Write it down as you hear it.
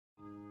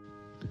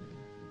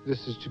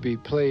This is to be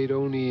played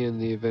only in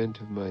the event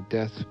of my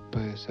death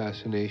by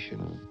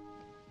assassination.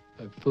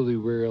 I fully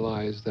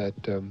realize that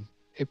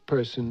a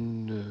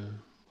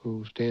person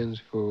who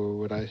stands for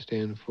what I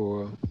stand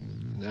for,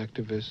 an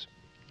activist,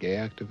 gay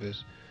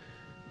activist,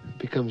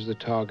 becomes the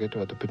target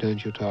or the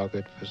potential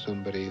target for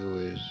somebody who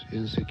is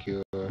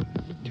insecure,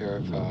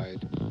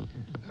 terrified,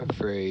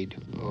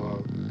 afraid,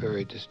 or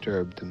very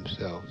disturbed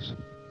themselves.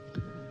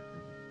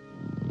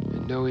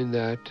 And knowing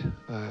that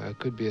I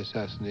could be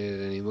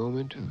assassinated at any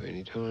moment or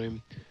any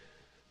time,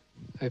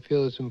 I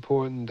feel it's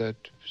important that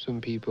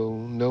some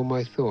people know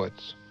my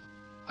thoughts.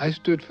 I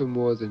stood for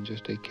more than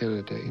just a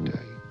candidate.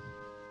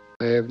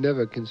 I have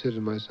never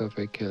considered myself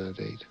a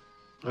candidate.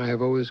 I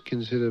have always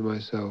considered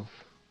myself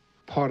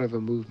part of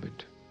a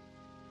movement,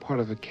 part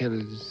of a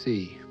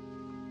candidacy.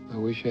 I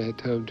wish I had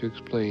time to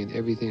explain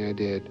everything I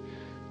did.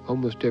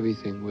 Almost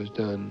everything was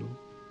done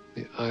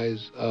in the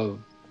eyes of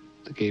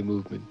the gay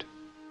movement.